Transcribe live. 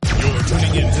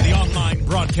Tuning into the online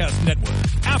broadcast network,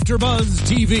 AfterBuzz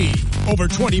TV. Over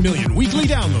 20 million weekly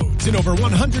downloads in over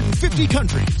 150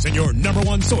 countries, and your number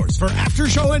one source for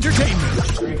after-show entertainment.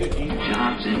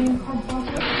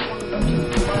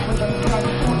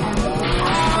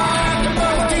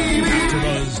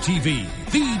 AfterBuzz TV,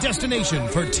 the destination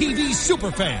for TV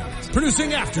superfans,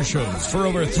 producing after-shows for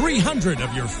over 300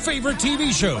 of your favorite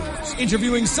TV shows,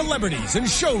 interviewing celebrities and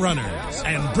showrunners,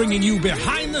 and bringing you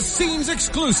behind-the-scenes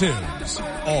exclusives.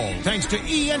 All thanks to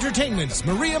E! Entertainment's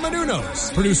Maria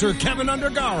Menounos, producer Kevin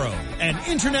Undergaro, and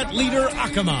internet leader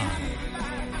Akamai.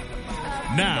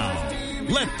 Now,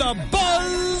 let the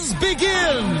buzz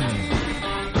begin!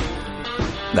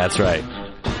 That's right.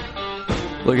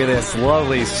 Look at this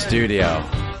lovely studio.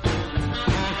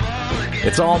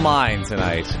 It's all mine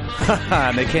tonight.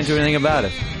 And they can't do anything about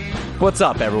it. What's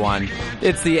up, everyone?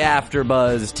 It's the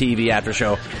AfterBuzz TV After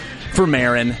Show for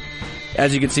Marin.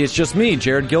 As you can see, it's just me,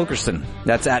 Jared Gilkerson.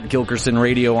 That's at Gilkerson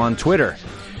Radio on Twitter.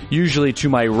 Usually to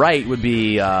my right would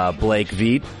be Blake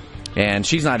Veet, and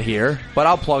she's not here, but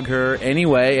I'll plug her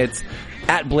anyway. It's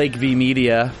at Blake V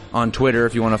Media on Twitter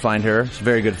if you want to find her. It's a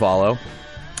very good follow.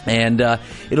 And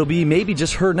it'll be maybe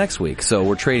just her next week, so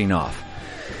we're trading off.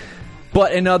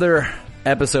 But another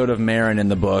episode of Marin in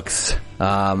the books.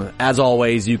 As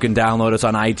always, you can download us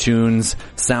on iTunes,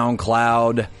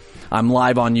 SoundCloud. I'm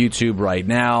live on YouTube right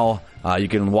now. You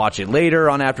can watch it later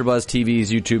on AfterBuzz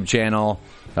TV's YouTube channel.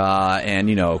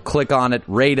 And, click on it,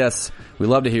 rate us. We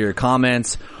love to hear your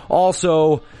comments.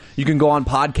 Also, you can go on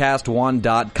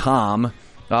podcast1.com.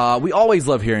 We always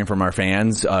love hearing from our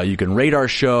fans. You can rate our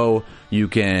show. You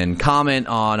can comment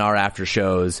on our after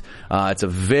shows. It's a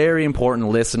very important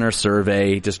listener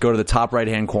survey. Just go to the top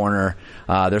right-hand corner.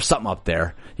 There's something up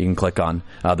there you can click on,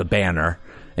 the banner.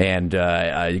 And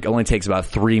it only takes about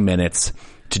 3 minutes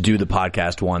to do the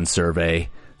Podcast One survey.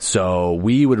 So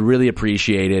we would really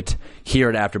appreciate it here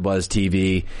at AfterBuzz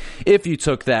TV if you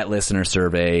took that listener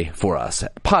survey for us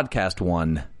at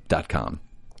podcast1.com.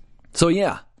 So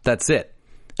yeah, that's it.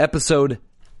 Episode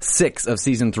 6 of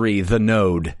Season 3, The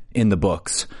Node, in the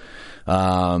books.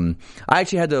 I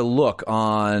actually had to look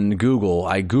on Google.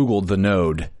 I Googled The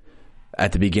Node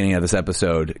at the beginning of this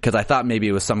episode because I thought maybe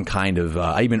it was some kind of,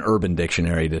 I even Urban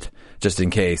Dictionary'd it just in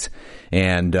case.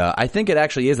 And I think it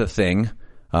actually is a thing.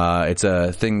 It's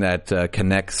a thing that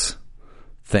connects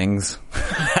things.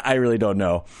 I really don't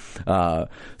know.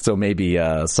 So maybe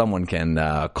someone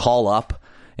can call up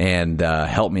and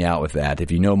help me out with that.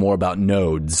 If you know more about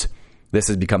nodes, this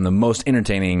has become the most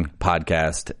entertaining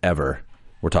podcast ever.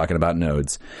 We're talking about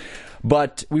nodes.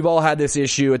 But we've all had this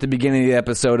issue at the beginning of the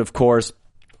episode, of course.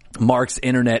 Mark's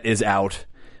internet is out,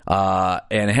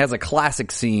 and it has a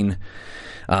classic scene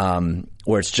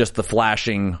where it's just the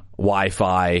flashing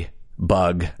Wi-Fi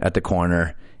bug at the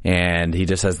corner, and he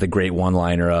just has the great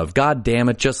one-liner of, "God damn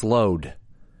it, just load."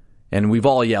 And we've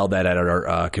all yelled that at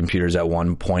our computers at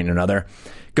one point or another.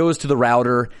 Goes to the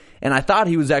router, and I thought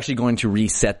he was actually going to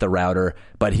reset the router,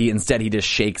 but he just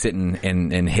shakes it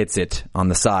and hits it on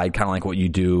the side, kind of like what you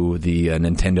do the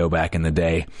Nintendo back in the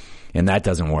day, and that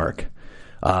doesn't work.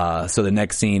 So the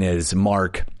next scene is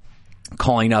Mark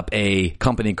calling up a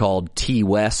company called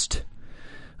T-West,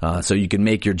 so you can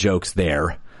make your jokes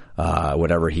there,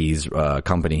 whatever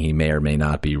company he may or may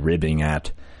not be ribbing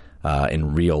at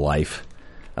in real life.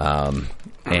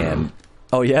 And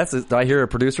oh yes, do I hear a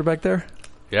producer back there?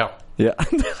 Yeah.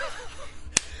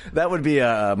 That would be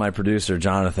my producer,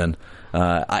 Jonathan.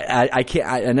 I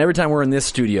can't. And every time we're in this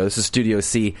studio, this is Studio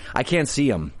C, I can't see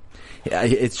him.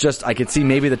 It's just I could see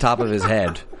maybe the top of his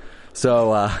head.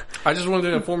 So I just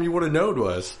wanted to inform you what a node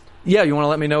was. Yeah, you want to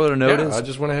let me know what a node is? I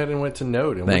just went ahead and went to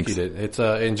node and Thanks. wikid it. It's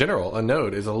in general, a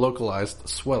node is a localized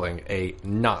swelling, a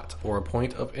knot, or a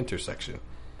point of intersection,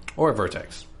 or a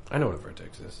vertex. I know what a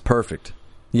vertex is. Perfect.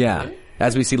 Yeah.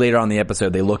 As we see later on in the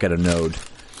episode, they look at a node.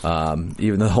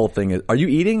 Even the whole thing is. Are you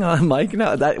eating on Mike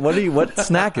now? What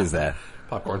snack is that?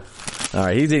 Popcorn. All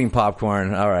right, he's eating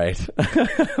popcorn. All right.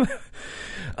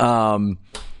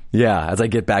 Yeah, as I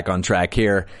get back on track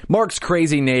here. Mark's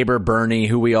crazy neighbor, Bernie,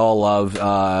 who we all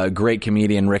love, great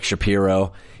comedian Rick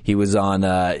Shapiro. He was on,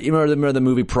 you remember the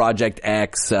movie Project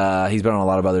X? He's been on a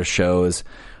lot of other shows.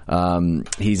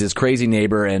 He's his crazy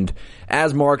neighbor, and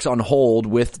as Mark's on hold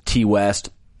with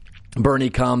T-West, Bernie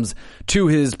comes to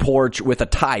his porch with a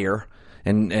tire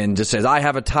and just says, "I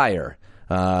have a tire,"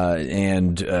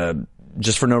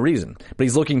 just for no reason. But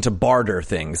he's looking to barter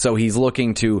things. So he's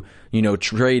looking to,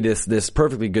 trade this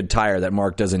perfectly good tire that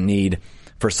Mark doesn't need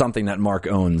for something that Mark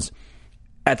owns.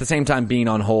 At the same time being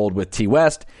on hold with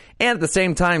T-West, and at the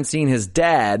same time seeing his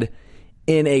dad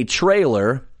in a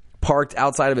trailer parked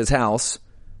outside of his house,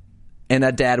 and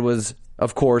that dad was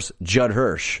of course, Judd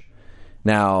Hirsch.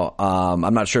 Now,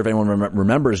 I'm not sure if anyone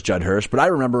remembers Judd Hirsch, but I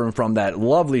remember him from that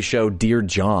lovely show, Dear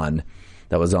John,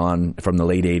 that was on from the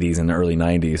late 80s and the early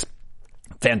 90s.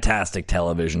 Fantastic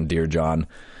television, Dear John.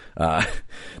 The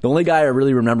only guy I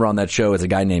really remember on that show is a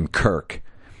guy named Kirk.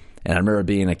 And I remember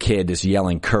being a kid just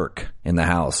yelling Kirk in the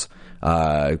house.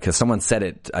 Because someone said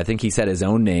it, I think he said his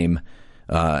own name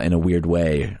in a weird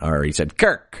way, or he said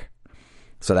Kirk.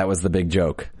 So that was the big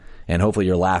joke. And hopefully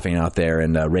you're laughing out there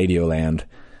in Radioland.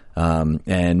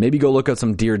 And maybe go look up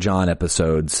some Dear John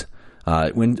episodes.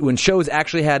 When shows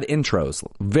actually had intros,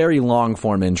 very long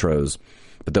form intros,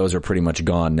 but those are pretty much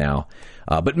gone now.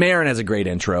 But Maron has a great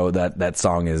intro. That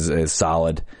song is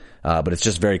solid. But it's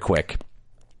just very quick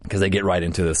because they get right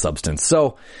into the substance.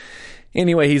 So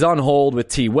anyway, he's on hold with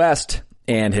T West,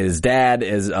 and his dad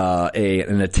is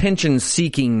an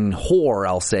attention-seeking whore,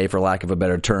 I'll say, for lack of a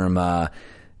better term.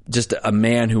 Just a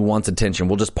man who wants attention.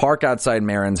 We'll just park outside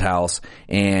Maron's house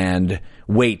and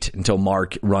wait until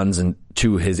Mark runs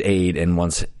to his aid and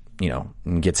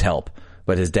and gets help.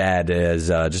 But his dad is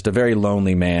just a very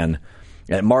lonely man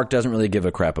that Mark doesn't really give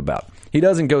a crap about. He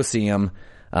doesn't go see him.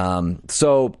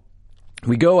 So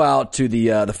we go out to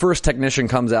the first technician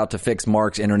comes out to fix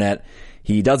Mark's internet.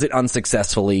 He does it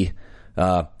unsuccessfully.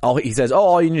 He says,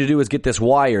 all you need to do is get this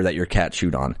wire that your cat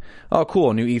chewed on. Oh,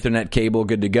 cool. New Ethernet cable.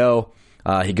 Good to go.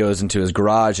 He goes into his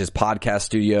garage, his podcast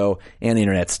studio, and the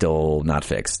internet's still not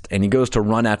fixed. And he goes to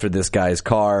run after this guy's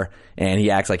car, and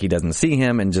he acts like he doesn't see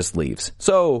him and just leaves.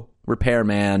 So,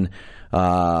 repairman,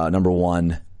 number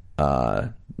one,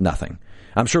 nothing.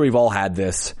 I'm sure we've all had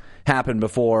this happen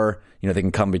before. They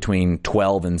can come between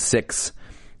 12 and 6.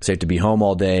 So you have to be home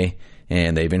all day,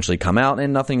 and they eventually come out,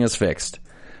 and nothing is fixed.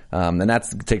 And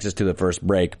that takes us to the first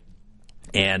break.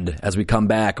 And as we come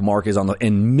back, Mark is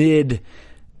in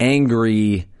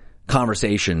mid-angry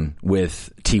conversation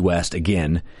with T West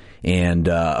again. And,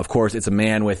 of course, it's a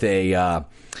man with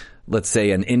let's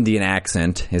say an Indian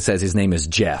accent. It says his name is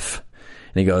Jeff.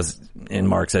 And he goes, and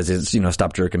Mark says,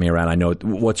 stop jerking me around. I know,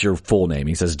 what's your full name?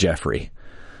 He says, Jeffrey.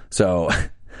 So,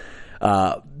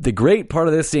 the great part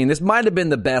of this scene, this might have been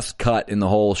the best cut in the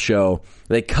whole show.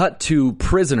 They cut to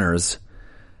prisoners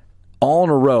all in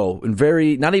a row,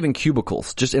 not even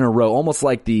cubicles, just in a row, almost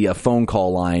like the phone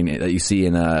call line that you see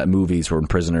in movies where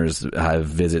prisoners have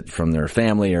visit from their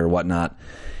family or whatnot.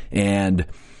 And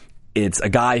it's a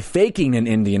guy faking an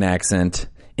Indian accent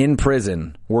in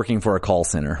prison, working for a call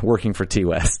center, working for T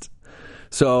West.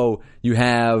 So you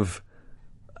have,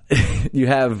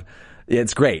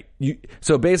 it's great.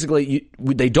 So basically,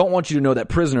 they don't want you to know that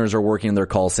prisoners are working in their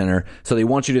call center. So they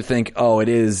want you to think, it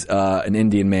is an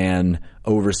Indian man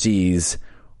overseas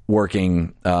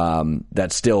working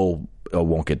that still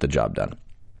won't get the job done.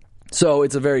 So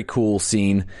it's a very cool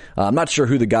scene. I'm not sure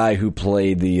who the guy who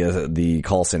played the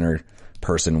call center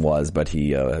person was, but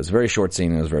it was a very short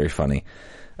scene and it was very funny.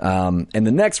 And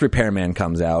the next repairman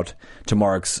comes out to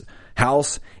Mark's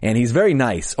house, and he's very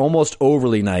nice, almost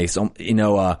overly nice. Mark,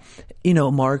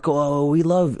 we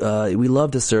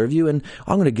love to serve you, and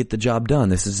I'm going to get the job done.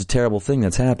 This is a terrible thing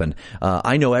that's happened.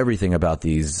 I know everything about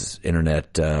these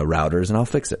internet routers, and I'll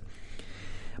fix it.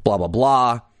 Blah, blah,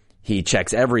 blah. He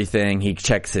checks everything. He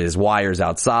checks his wires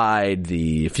outside,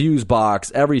 the fuse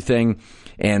box, everything,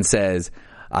 and says,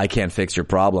 I can't fix your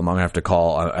problem. I'm going to have to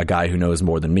call a guy who knows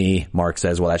more than me. Mark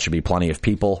says, well, that should be plenty of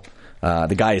people.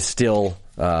 The guy is still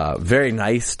very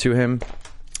nice to him.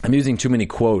 I'm using too many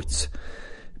quotes.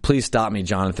 Please stop me,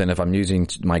 Jonathan, if I'm using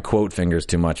my quote fingers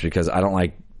too much, because I don't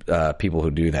like people who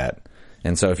do that.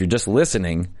 And so if you're just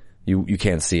listening, you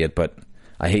can't see it, but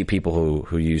I hate people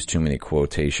who use too many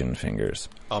quotation fingers.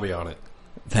 I'll be on it.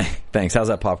 Thanks. How's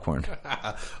that popcorn?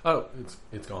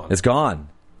 It's gone. It's gone.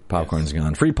 Popcorn's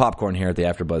gone. Free popcorn here at the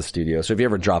AfterBuzz Studio. So if you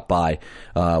ever drop by,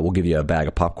 we'll give you a bag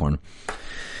of popcorn.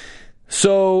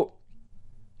 So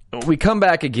we come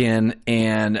back again,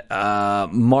 and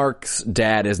Mark's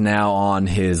dad is now on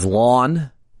his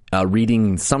lawn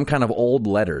reading some kind of old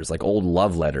letters, like old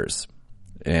love letters.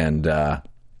 And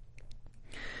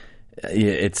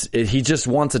he just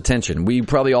wants attention. We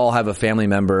probably all have a family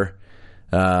member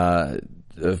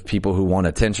of people who want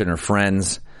attention, or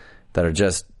friends that are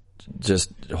just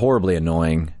horribly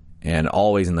annoying and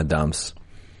always in the dumps.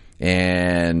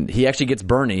 And he actually gets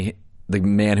Bernie, the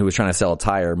man who was trying to sell a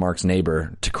tire, Mark's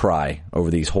neighbor, to cry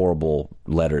over these horrible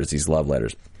letters, these love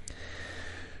letters.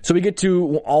 So we get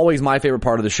to always my favorite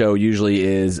part of the show usually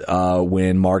is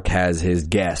when Mark has his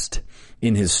guest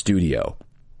in his studio.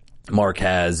 Mark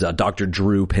has Dr.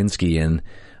 Drew Pinsky in,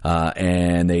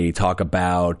 and they talk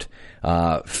about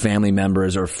family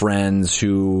members or friends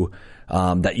who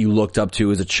that you looked up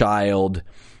to as a child,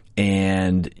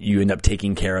 and you end up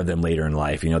taking care of them later in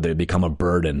life. You know, they become a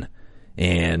burden,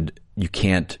 and you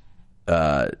can't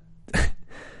really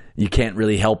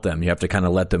help them. You have to kind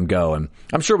of let them go. And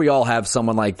I'm sure we all have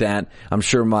someone like that. I'm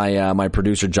sure my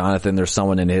producer Jonathan, there's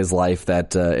someone in his life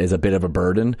that is a bit of a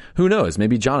burden. Who knows?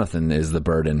 Maybe Jonathan is the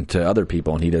burden to other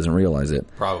people and he doesn't realize it.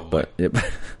 Probably.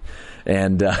 But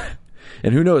and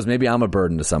who knows? Maybe I'm a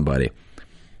burden to somebody.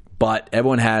 But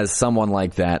everyone has someone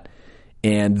like that,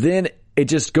 and then it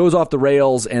just goes off the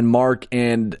rails. And Mark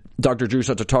and Dr. Drew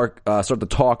start to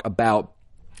talk about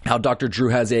how Dr. Drew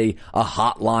has a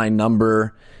hotline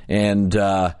number, and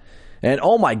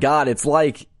oh my God, it's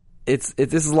like this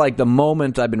is like the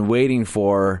moment I've been waiting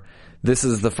for. This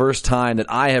is the first time that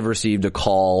I have received a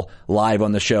call live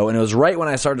on the show, and it was right when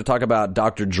I started to talk about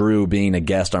Dr. Drew being a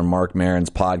guest on Marc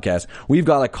Maron's podcast. We've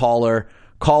got a caller.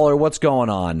 Caller, what's going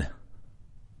on?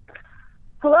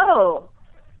 Hello.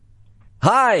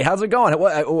 Hi, how's it going?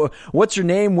 What's your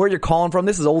name? Where you're calling from?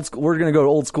 This is old school. We're going to go to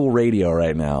old school radio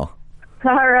right now.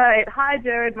 All right. Hi,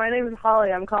 Jared. My name is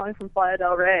Holly. I'm calling from Playa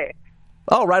del Rey.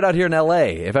 Oh, right out here in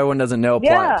L.A. If everyone doesn't know,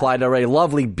 Yeah. Playa del Rey,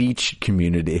 lovely beach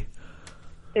community.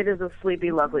 It is a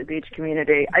sleepy, lovely beach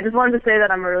community. I just wanted to say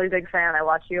that I'm a really big fan. I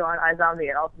watch you on iZombie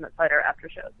and Ultimate Fighter after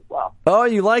shows as well. Oh,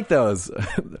 you like those?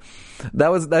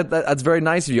 That's very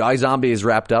nice of you. iZombie is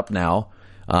wrapped up now.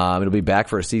 It'll be back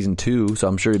for a season 2, so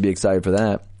I'm sure you'd be excited for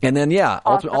that. And then, yeah,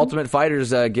 Awesome. Ultimate Fighter's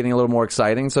getting a little more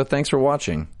exciting, so thanks for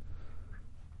watching.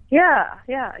 Yeah,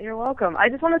 you're welcome. I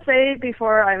just want to say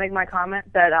before I make my comment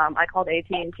that I called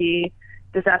AT&T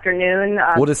this afternoon.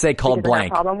 We'll just say called because I had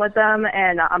blank. a problem with them,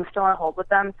 and I'm still on hold with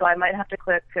them, so I might have to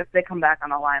click. If they come back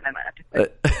on the line, I might have to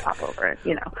click pop over it,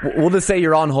 you know. We'll just say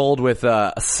you're on hold with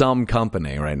some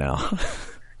company right now.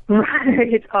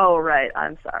 Right. Oh, right.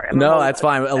 I'm sorry. No, that's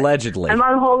fine. Allegedly. I'm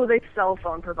on hold with a cell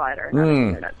phone provider. Not an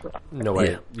internet provider. No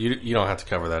way. Yeah. You don't have to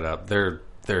cover that up. They're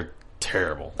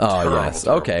terrible. Oh, Terrible, yes.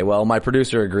 terrible. Okay, well, my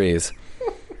producer agrees.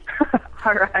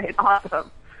 All right. Awesome.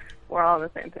 We're all on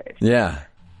the same page. Yeah.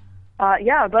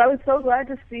 Yeah, but I was so glad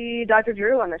to see Dr.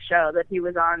 Drew on the show, that he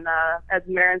was on as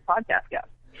Maron's podcast guest.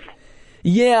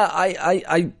 Yeah,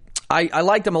 I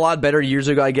liked him a lot better years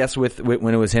ago, I guess, with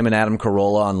when it was him and Adam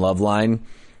Carolla on Loveline.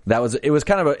 It was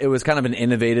kind of an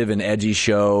innovative and edgy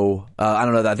show. I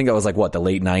don't know. I think that was like the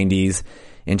late 90s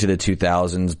into the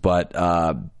 2000s, but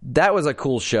that was a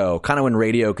cool show. Kind of when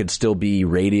radio could still be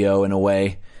radio in a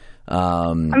way.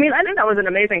 I mean, I think that was an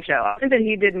amazing show. I think that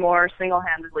he did more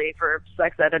single-handedly for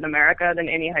sex ed in America than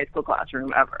any high school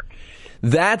classroom ever.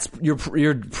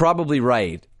 You're probably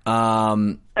right. I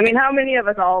mean, how many of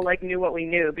us all knew what we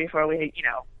knew before we,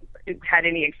 had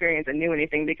any experience and knew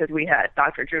anything because we had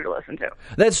Dr. Drew to listen to?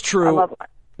 That's true. I love that.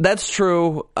 That's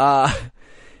true. Now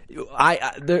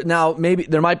maybe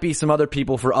there might be some other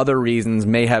people for other reasons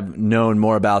may have known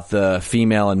more about the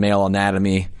female and male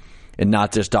anatomy and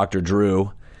not just Dr.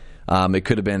 Drew. It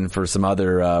could have been for some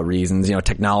other reasons.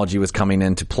 Technology was coming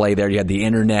into play there. You had the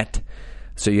internet,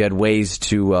 so you had ways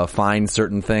to find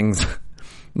certain things,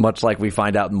 much like we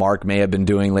find out Mark may have been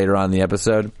doing later on in the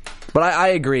episode. But I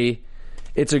agree.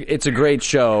 It's a great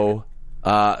show.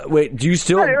 Wait, do you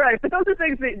still? Right. But those are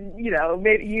things that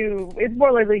maybe it's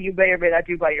more likely you may or may not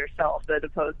do by yourself, as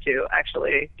opposed to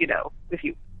actually, if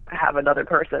you have another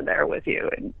person there with you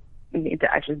and you need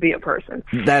to actually be a person.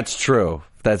 That's true.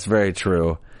 That's very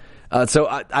true. So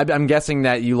I'm guessing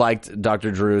that you liked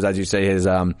Dr. Drew's, as you say,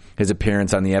 his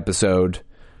appearance on the episode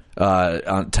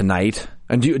tonight.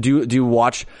 And do you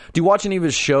watch any of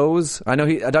his shows? I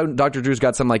know Dr. Drew's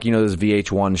got some those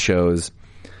VH1 shows.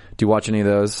 Do you watch any of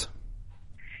those?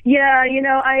 Yeah,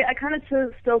 I kind of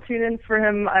still tune in for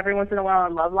him every once in a while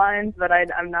on Loveline, but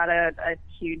I'm not a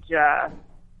huge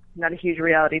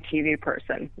reality TV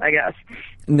person, I guess.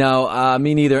 No,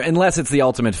 me neither. Unless it's The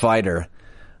Ultimate Fighter.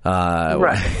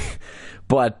 Right.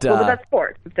 But that's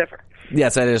sports. It's different.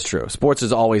 Yes, that is true. Sports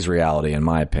is always reality, in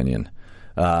my opinion.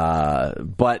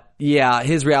 But yeah,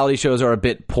 his reality shows are a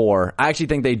bit poor. I actually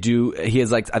think they do. He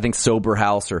has I think Sober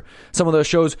House or some of those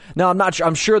shows. No, I'm not sure.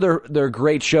 I'm sure they're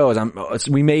great shows.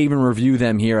 We may even review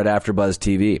them here at AfterBuzz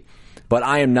TV. But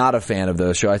I am not a fan of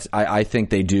those shows. I think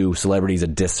they do celebrities a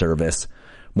disservice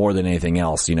more than anything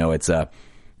else.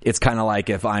 It's kind of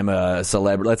like if I'm a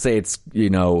celebrity. Let's say it's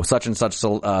such and such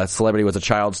celebrity was a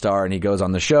child star and he goes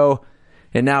on the show,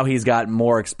 and now he's got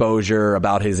more exposure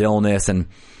about his illness, and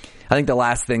I think the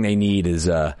last thing they need is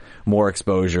more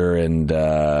exposure and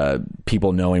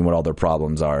people knowing what all their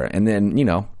problems are. And then,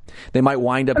 they might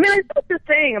wind up... I mean, I know what you're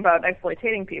saying about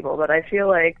exploiting people, but I feel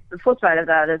like the flip side of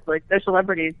that is they're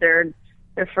celebrities. They're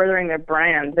furthering their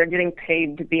brand. They're getting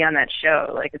paid to be on that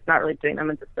show. It's not really doing them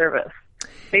a disservice.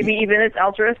 Maybe even it's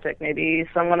altruistic. Maybe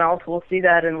someone else will see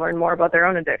that and learn more about their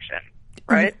own addiction.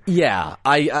 Right? Yeah,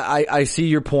 I see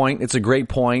your point. It's a great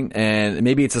point, and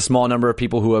maybe it's a small number of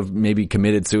people who have maybe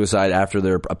committed suicide after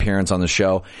their appearance on the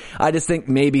show. I just think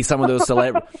maybe some of those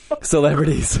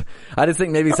celebrities, I just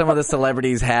think maybe some of the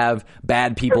celebrities have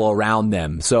bad people around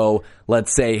them. So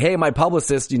let's say, hey, my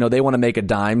publicist, they want to make a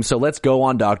dime, so let's go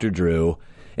on Dr. Drew.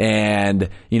 And,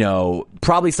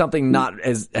 probably something not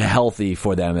as healthy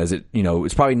for them as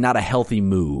it's probably not a healthy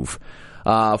move.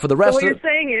 For the rest so what you're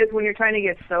saying is when you're trying to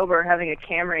get sober, having a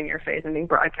camera in your face and being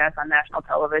broadcast on national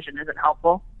television isn't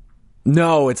helpful?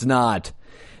 No, it's not.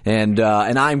 And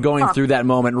I'm going through that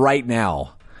moment right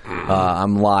now.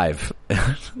 I'm live.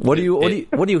 What's going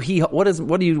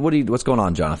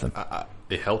on, Jonathan?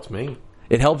 It helped me.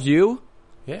 It helped you?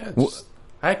 Yeah.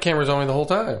 I had cameras on me the whole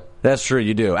time. That's true,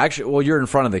 you do. Actually, well,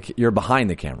 you're behind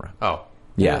the camera. Oh.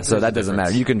 Yeah, so that doesn't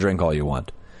matter. You can drink all you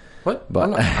want. What?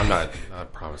 But I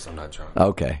promise I'm not drunk.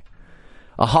 Okay.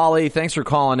 Holly, thanks for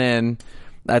calling in.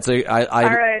 All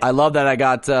right. I love that I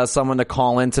got someone to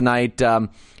call in tonight. We're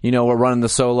running the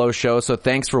solo show, so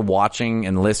thanks for watching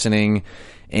and listening.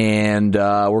 And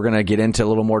we're going to get into a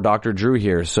little more Dr. Drew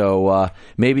here. So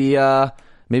maybe a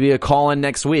call in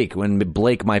next week when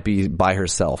Blake might be by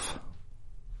herself.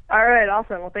 All right,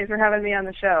 awesome. Well, thanks for having me on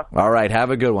the show. All right, have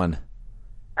a good one.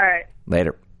 All right.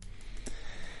 Later.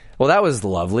 Well, that was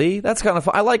lovely. That's kind of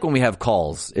fun. I like when we have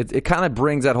calls. It kind of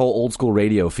brings that whole old school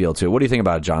radio feel to it. What do you think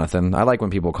about it, Jonathan? I like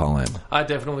when people call in. I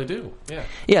definitely do. Yeah.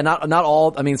 Yeah, not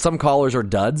all. I mean, some callers are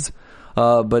duds,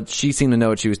 but she seemed to know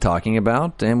what she was talking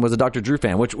about and was a Dr. Drew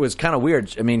fan, which was kind of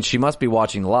weird. I mean, she must be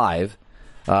watching live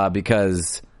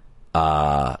because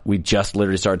we just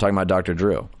literally started talking about Dr.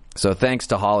 Drew. So thanks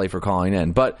to Holly for calling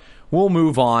in. But we'll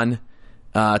move on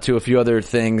to a few other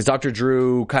things. Dr.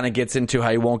 Drew kind of gets into how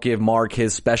he won't give Mark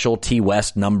his special T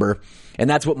West number. And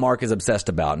that's what Mark is obsessed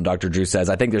about. And Dr. Drew says,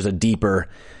 I think there's a deeper,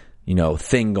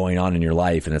 thing going on in your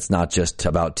life, and it's not just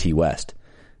about T West.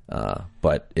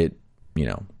 But it,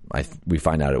 we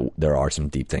find out there are some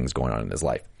deep things going on in his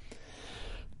life.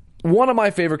 One of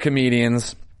my favorite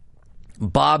comedians,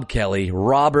 Bob Kelly,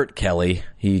 Robert Kelly,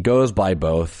 he goes by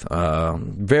both.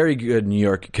 Very good New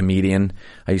York comedian.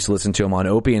 I used to listen to him on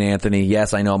Opie and Anthony.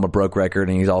 Yes, I know I'm a broke record,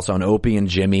 and he's also on Opie and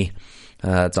Jimmy.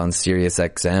 It's on Sirius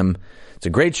XM. It's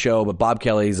a great show, but Bob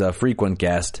Kelly's a frequent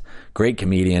guest. Great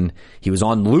comedian. He was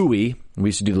on Louie. We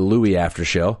used to do the Louie after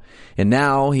show. And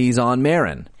now he's on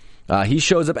Maron. He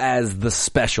shows up as the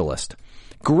specialist.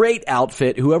 Great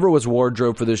outfit. Whoever was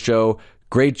wardrobe for this show,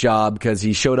 great job, because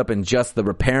he showed up in just the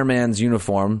repairman's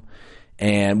uniform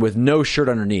and with no shirt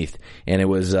underneath. And it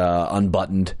was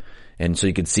unbuttoned. And so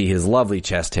you could see his lovely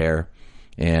chest hair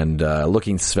and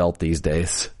looking svelte these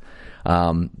days.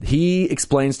 He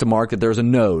explains to Mark that there's a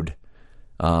node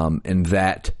and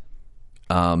that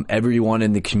everyone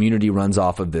in the community runs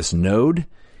off of this node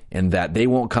and that they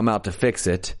won't come out to fix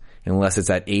it unless it's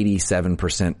at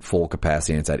 87% full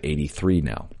capacity, and it's at 83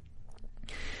 now.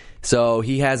 So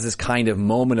he has this kind of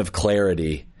moment of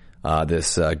clarity,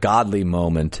 this godly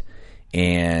moment,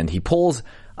 and he pulls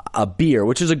a beer,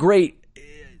 which is a great...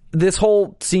 This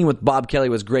whole scene with Bob Kelly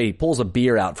was great. He pulls a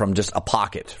beer out from just a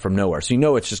pocket from nowhere.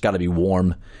 So it's just got to be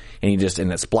warm, and it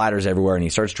splatters everywhere, and he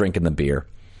starts drinking the beer.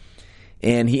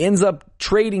 And he ends up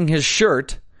trading his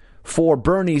shirt for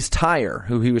Bernie's tire,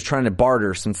 who he was trying to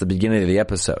barter since the beginning of the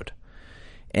episode.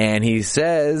 And he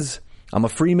says, I'm a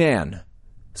free man.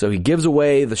 So he gives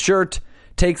away the shirt,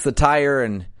 takes the tire,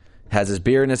 and has his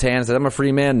beer in his hand and says, I'm a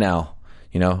free man now.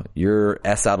 You're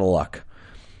S out of luck.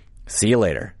 See you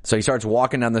later. So he starts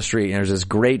walking down the street, and there's this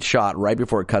great shot right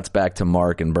before it cuts back to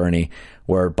Mark and Bernie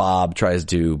where Bob tries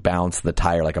to bounce the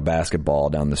tire like a basketball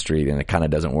down the street, and it kind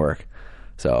of doesn't work.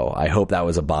 So I hope that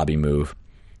was a Bobby move.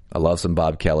 I love some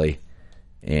Bob Kelly.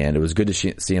 And it was good to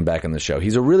see him back on the show.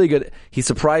 He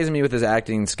surprised me with his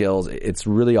acting skills. It's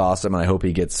really awesome, and I hope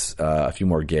he gets a few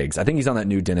more gigs. I think he's on that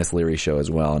new Dennis Leary show as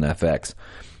well on FX.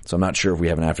 So I'm not sure if we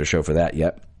have an after show for that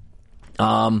yet.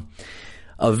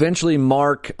 Eventually,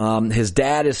 Mark, his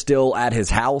dad is still at his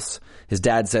house. His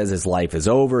dad says his life is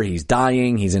over. He's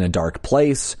dying. He's in a dark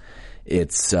place.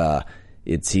 He's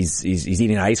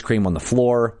eating ice cream on the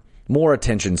floor. More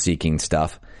attention-seeking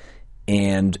stuff.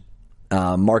 And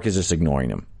Mark is just ignoring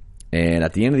him. And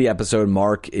at the end of the episode,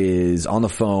 Mark is on the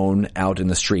phone out in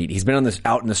the street. He's been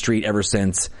out in the street ever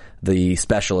since the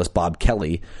specialist, Bob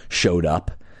Kelly, showed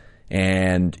up.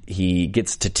 And he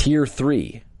gets to Tier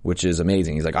 3, which is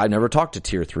amazing. He's like, I've never talked to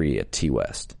Tier 3 at T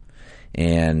West.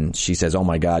 And she says, oh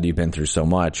my God, you've been through so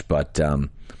much, but,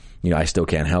 I still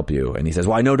can't help you. And he says,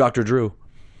 well, I know Dr. Drew.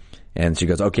 And she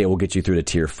goes, okay, we'll get you through to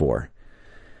Tier 4.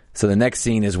 So the next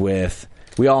scene is with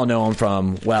We all know him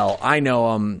from, well, I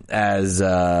know him as,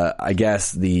 I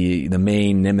guess, the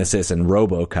main nemesis in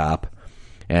RoboCop,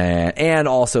 and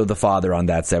also the father on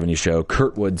That 70s Show,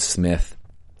 Kurtwood Smith.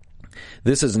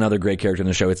 This is another great character in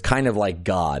the show. It's kind of like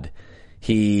God.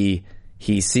 He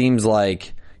seems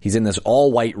like he's in this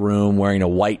all-white room wearing a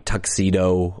white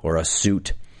tuxedo or a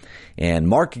suit, and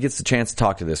Mark gets the chance to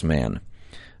talk to this man.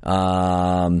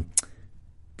 Sorry,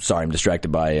 I'm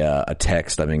distracted by a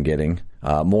text I've been getting.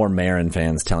 More Marin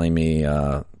fans telling me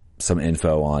some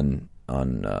info on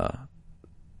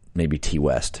maybe T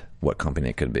West, what company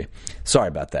it could be. Sorry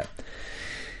about that.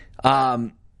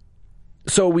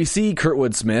 So we see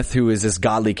Kurtwood Smith, who is this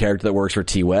godly character that works for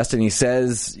T West, and he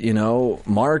says,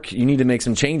 Mark, you need to make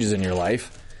some changes in your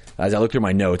life. As I look through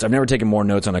my notes, I've never taken more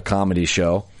notes on a comedy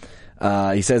show.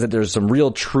 He says that there's some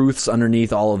real truths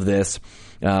underneath all of this.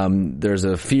 There's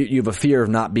a fear, you have a fear of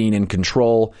not being in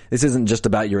control. This isn't just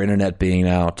about your internet being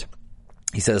out.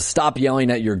 He says, stop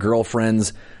yelling at your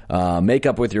girlfriends, make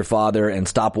up with your father, and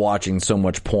stop watching so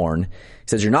much porn. He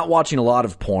says, you're not watching a lot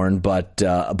of porn, but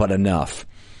enough.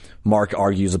 Mark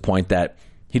argues the point that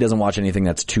he doesn't watch anything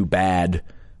that's too bad,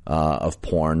 of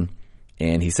porn.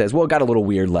 And he says, well, it got a little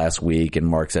weird last week. And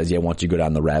Mark says, yeah, once you go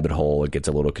down the rabbit hole, it gets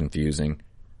a little confusing.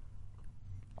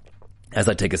 As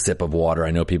I take a sip of water,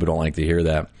 I know people don't like to hear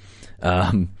that.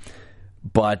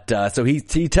 So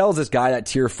he tells this guy at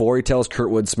Tier 4, he tells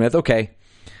Kurtwood Smith, okay,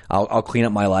 I'll clean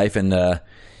up my life. And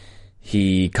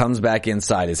he comes back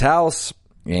inside his house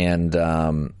and,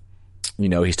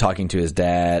 he's talking to his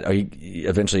dad.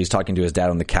 Eventually he's talking to his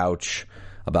dad on the couch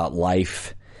about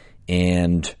life.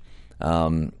 And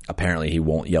apparently he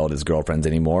won't yell at his girlfriends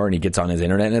anymore. And he gets on his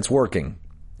internet and it's working.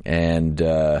 And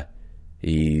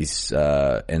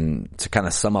and to kind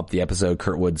of sum up the episode,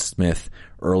 Kurtwood Smith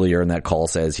earlier in that call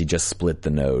says he just split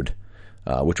the node,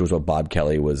 which was what Bob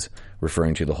Kelly was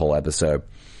referring to the whole episode.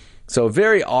 So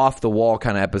very off the wall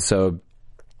kind of episode.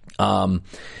 I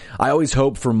always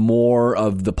hope for more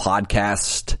of the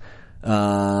podcast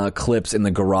clips in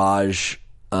the garage.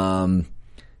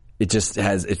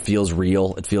 It feels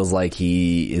real. It feels like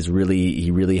he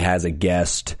really has a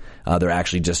guest. They're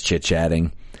actually just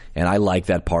chit-chatting. And I like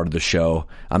that part of the show.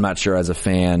 I'm not sure as a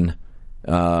fan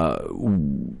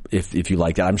if you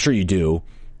like that. I'm sure you do,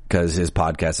 because his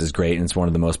podcast is great and it's one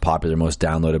of the most popular, most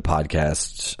downloaded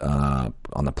podcasts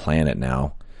on the planet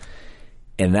now.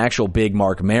 And the actual big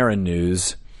Mark Maron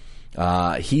news,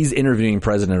 he's interviewing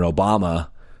President Obama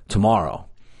tomorrow.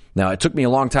 Now, it took me a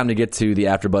long time to get to the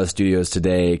AfterBuzz Studios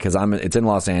today because it's in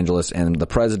Los Angeles and the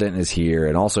president is here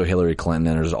and also Hillary Clinton,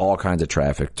 and there's all kinds of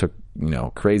traffic. Took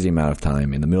crazy amount of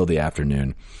time in the middle of the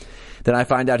afternoon. Then I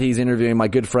find out he's interviewing my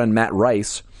good friend Matt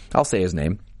Rice. I'll say his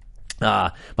name.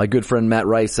 My good friend Matt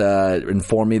Rice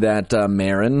informed me that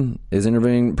Marin is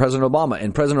interviewing President Obama,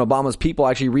 and President Obama's people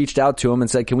actually reached out to him and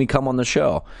said, "Can we come on the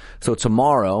show?" So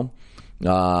tomorrow,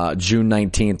 June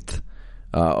 19th.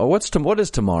 What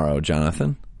is tomorrow,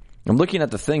 Jonathan? I'm looking at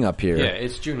the thing up here. Yeah,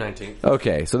 it's June 19th.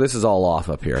 Okay, so this is all off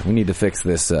up here. We need to fix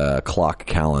this clock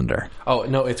calendar. Oh,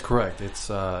 no, it's correct. It's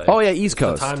East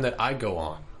Coast. The time that I go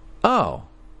on. Oh,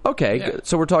 okay. Yeah.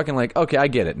 So we're talking okay, I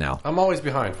get it now. I'm always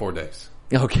behind 4 days.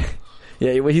 Okay.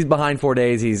 Yeah, well, he's behind 4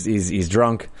 days. He's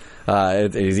drunk.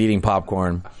 He's eating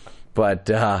popcorn. But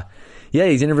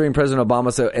he's interviewing President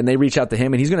Obama. And they reach out to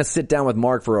him, and he's going to sit down with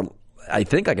Mark for I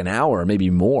think like an hour, maybe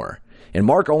more. And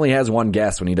Mark only has one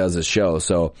guest when he does his show.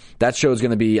 So that show is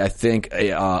going to be, I think,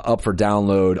 up for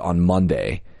download on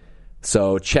Monday.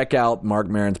 So check out Mark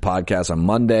Maron's podcast on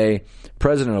Monday.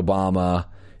 President Obama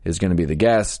is going to be the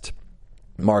guest.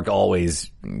 Mark always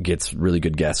gets really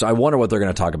good guests. So I wonder what they're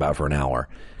going to talk about for an hour,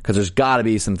 because there's got to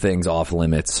be some things off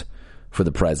limits for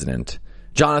the president.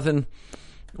 Jonathan,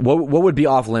 what would be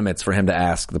off limits for him to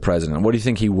ask the president? What do you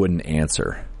think he wouldn't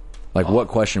answer? What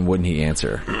question wouldn't he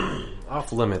answer?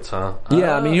 Off limits, huh?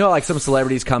 Yeah, I mean, like some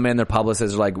celebrities come in, their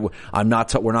publicists are like, we're not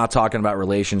talking about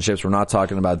relationships, we're not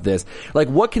talking about this. Like,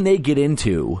 what can they get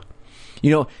into? He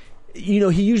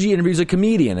usually interviews a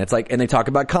comedian. It's like, and they talk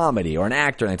about comedy or an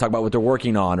actor, and they talk about what they're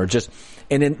working on, or just,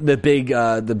 and then the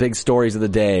big stories of the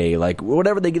day, like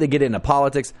whatever they get into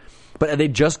politics. But are they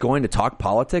just going to talk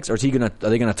politics, or are they going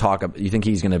to talk? You think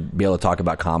he's going to be able to talk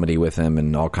about comedy with him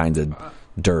and all kinds of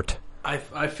dirt?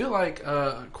 I feel like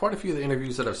quite a few of the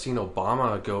interviews that I've seen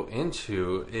Obama go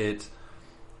into,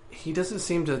 he doesn't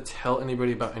seem to tell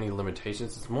anybody about any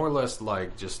limitations. It's more or less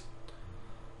like just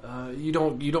you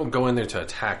don't go in there to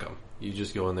attack him. You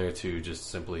just go in there to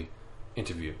just simply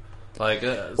interview.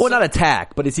 Not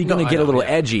attack, but is he going to get a little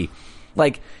edgy?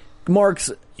 Like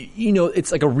Mark's,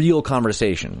 it's like a real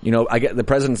conversation. I get the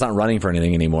president's not running for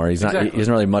anything anymore. He doesn't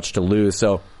really much to lose.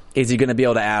 So is he going to be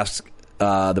able to ask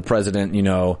the president, you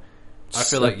know. I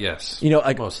feel like yes. You know,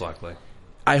 like, most likely.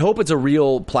 I hope it's a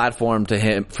real platform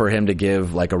for him to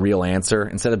give like a real answer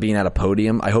instead of being at a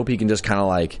podium. I hope he can just kind of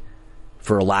like,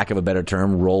 for a lack of a better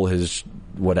term, roll his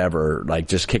whatever, like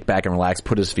just kick back and relax,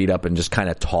 put his feet up and just kind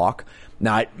of talk.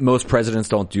 Now, most presidents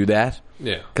don't do that.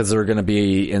 Yeah. Because they're going to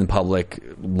be in public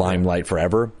limelight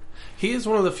forever. He is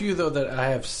one of the few, though, that I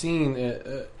have seen,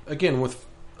 again, with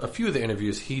a few of the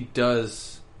interviews, he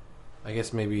does, I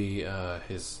guess maybe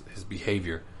his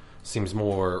behavior seems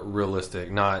more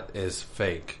realistic, not as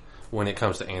fake when it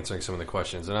comes to answering some of the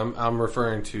questions. And I'm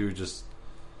referring to just,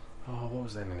 what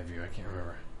was that interview? I can't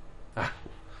remember.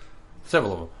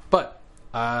 Several of them. But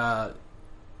I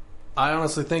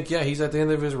honestly think, he's at the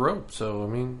end of his rope. So, I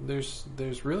mean,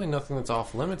 there's really nothing that's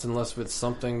off limits unless it's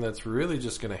something that's really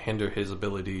just going to hinder his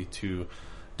ability to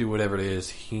do whatever it is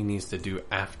he needs to do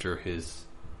after his...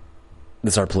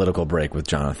 This is our political break with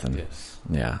Jonathan. Yes.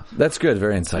 Yeah. That's good.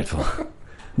 Very insightful.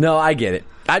 No, I get it.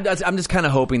 I'm just kind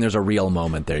of hoping there's a real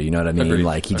moment there. You know what I mean? Agreed.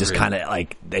 Like, he just kind of,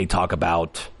 like, they talk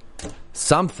about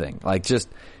something. Like, just...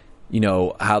 You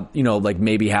know, how, you know, like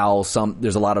maybe how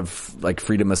there's a lot of like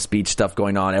freedom of speech stuff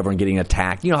going on, everyone getting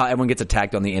attacked. You know how everyone gets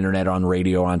attacked on the internet, or on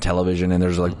radio, or on television, and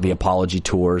there's like the apology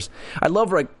tours. I'd love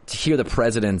to hear the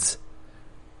president's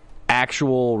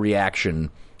actual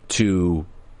reaction to,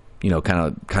 you know,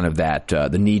 kind of that,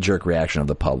 the knee-jerk reaction of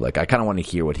the public. I kind of want to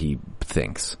hear what he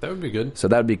thinks. That would be good. So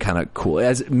that would be kind of cool.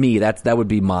 As me, that would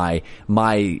be my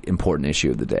important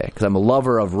issue of the day. Because I'm a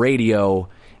lover of radio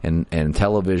and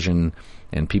television,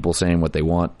 and people saying what they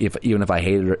want, even if I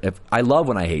hate it, if I love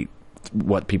when I hate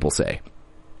what people say.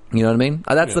 You know what I mean?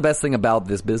 That's the best thing about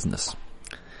this business.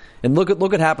 And look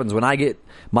what happens when I get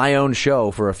my own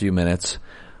show for a few minutes.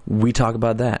 We talk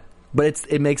about that. But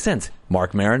it makes sense.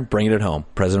 Marc Maron, bringing it home.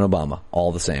 President Obama,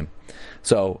 all the same.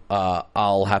 So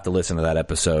I'll have to listen to that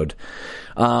episode.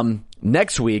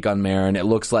 Next week on Maron, it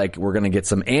looks like we're going to get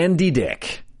some Andy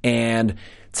Dick. And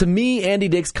to me, Andy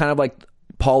Dick's kind of like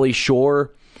Pauly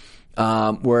Shore,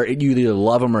 where you either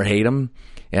love him or hate him.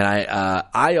 And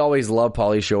I always loved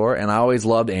Pauly Shore, and I always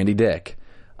loved Andy Dick.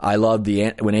 I loved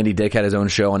when Andy Dick had his own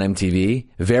show on MTV.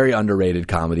 Very underrated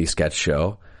comedy sketch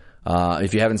show.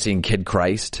 If you haven't seen Kid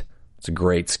Christ, it's a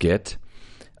great skit.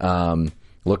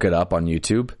 Look it up on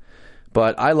YouTube.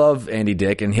 But I love Andy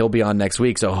Dick, and he'll be on next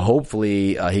week, so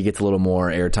hopefully he gets a little more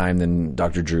airtime than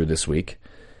Dr. Drew this week.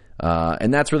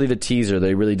 And that's really the teaser.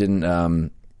 They really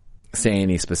didn't say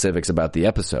any specifics about the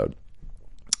episode.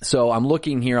 So I'm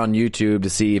looking here on YouTube to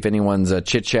see if anyone's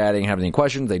chit-chatting, have any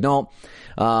questions. They don't.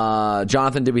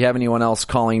 Jonathan, did we have anyone else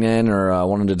calling in or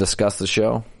wanting to discuss the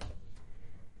show?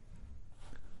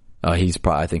 I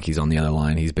think he's on the other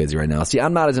line. He's busy right now. See,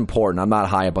 I'm not as important. I'm not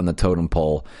high up on the totem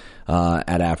pole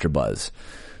at AfterBuzz.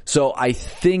 So I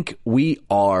think we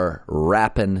are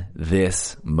wrapping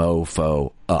this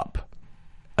mofo up.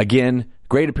 Again,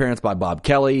 great appearance by Bob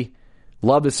Kelly.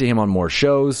 Love to see him on more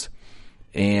shows.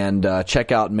 And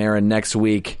check out Maron next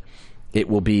week. It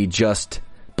will be just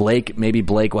Blake. Maybe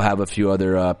Blake will have a few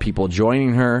other people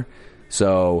joining her.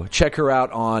 So check her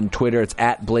out on Twitter. It's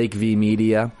at Blake V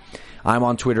Media. I'm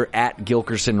on Twitter at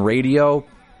Gilkerson Radio.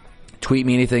 Tweet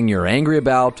me anything you're angry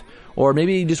about. Or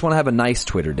maybe you just want to have a nice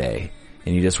Twitter day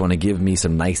and you just want to give me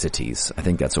some niceties. I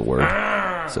think that's a word.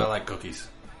 So I like cookies.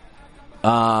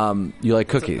 You like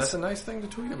cookies? That's a nice thing to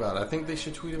tweet about. I think they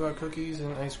should tweet about cookies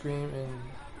and ice cream and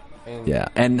yeah,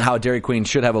 and how Dairy Queen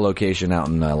should have a location out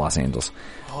in Los Angeles.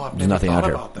 Oh, I've There's nothing out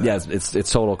here. about that. Yeah,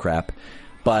 it's total crap.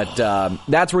 But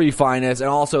that's where you find us, and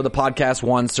also the Podcast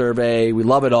One survey. We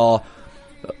love it all.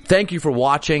 Thank you for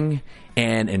watching,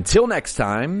 and until next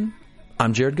time,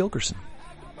 I'm Jared Gilkerson.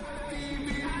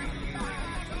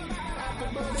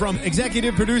 From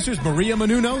executive producers Maria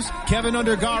Menounos, Kevin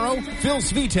Undergaro, Phil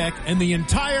Svitek, and the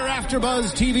entire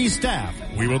AfterBuzz TV staff,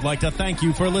 we would like to thank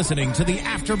you for listening to the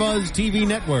AfterBuzz TV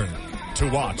network. To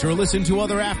watch or listen to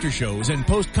other after shows and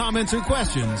post comments or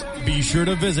questions, be sure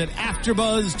to visit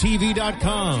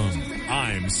AfterBuzzTV.com.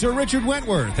 I'm Sir Richard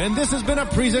Wentworth, and this has been a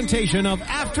presentation of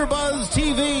AfterBuzz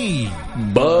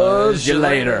TV. Buzz you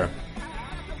later.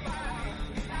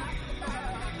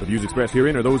 The views expressed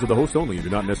herein are those of the host only and do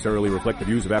not necessarily reflect the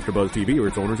views of AfterBuzz TV or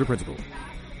its owners or principals.